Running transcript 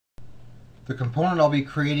The component I'll be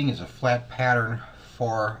creating is a flat pattern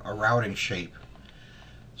for a routing shape.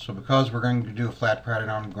 So because we're going to do a flat pattern,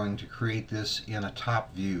 I'm going to create this in a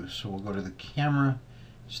top view. So we'll go to the camera,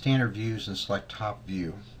 standard views, and select top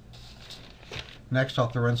view. Next I'll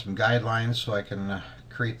throw in some guidelines so I can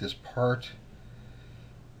create this part,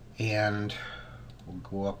 and we'll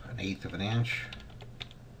go up 1/8 of an inch,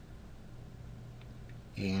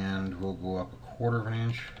 and we'll go up 1/4 of an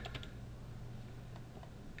inch,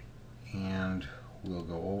 and we'll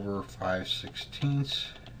go over 5/16.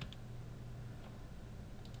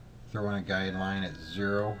 Throw in a guideline at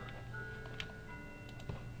 0,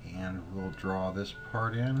 and we'll draw this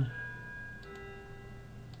part in.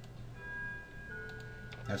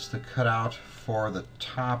 That's the cutout for the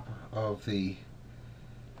top of the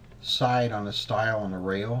side on the stile on the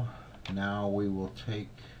rail. Now we will take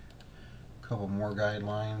a couple more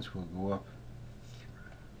guidelines. We'll go up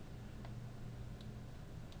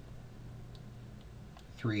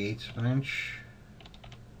 3/8 of an inch,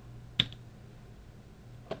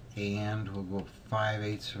 and we'll go up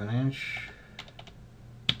 5/8 of an inch.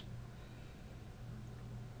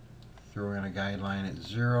 Throw in a guideline at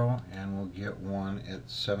 0, and we'll get one at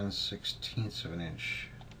 7/16 of an inch.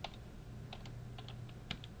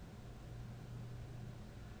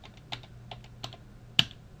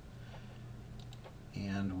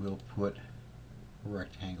 And we'll put a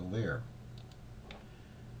rectangle there.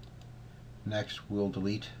 Next we'll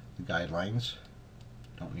delete the guidelines.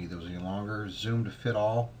 Don't need those any longer. Zoom to fit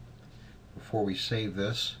all. Before we save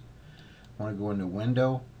this, I want to go into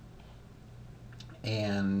Window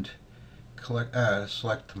and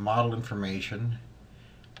select the model information.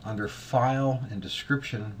 Under File and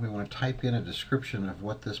Description, we want to type in a description of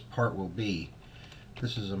what this part will be.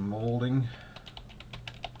 This is a molding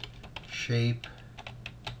shape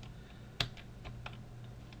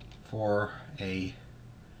for a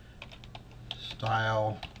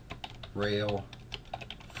stile rail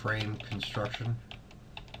frame construction,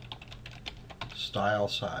 stile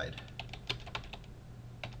side.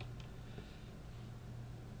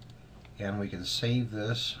 And we can save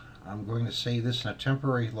this. I'm going to save this in a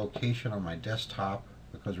temporary location on my desktop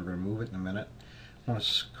because we're going to move it in a minute. I want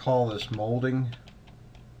to call this molding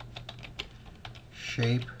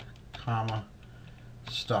shape, comma,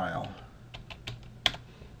 stile.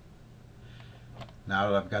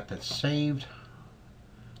 Now that I've got that saved,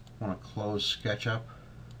 I want to close SketchUp.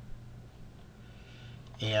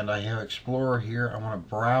 And I have Explorer here. I want to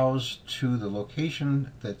browse to the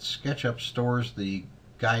location that SketchUp stores the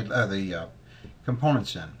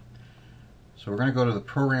components in. So we're going to go to the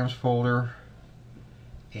Programs folder,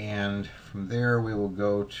 and from there we will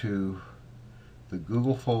go to the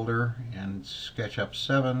Google folder and SketchUp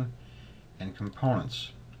 7 and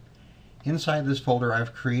Components. Inside this folder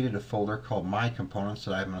I've created a folder called My Components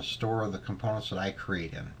that I'm going to store the components that I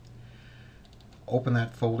create in. Open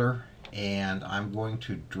that folder, and I'm going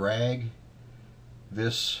to drag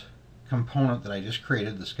this component that I just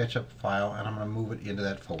created, the SketchUp file, and I'm going to move it into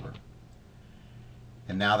that folder.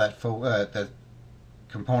 And now that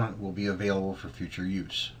component will be available for future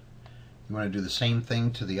use. You want to do the same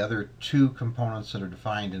thing to the other two components that are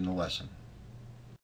defined in the lesson.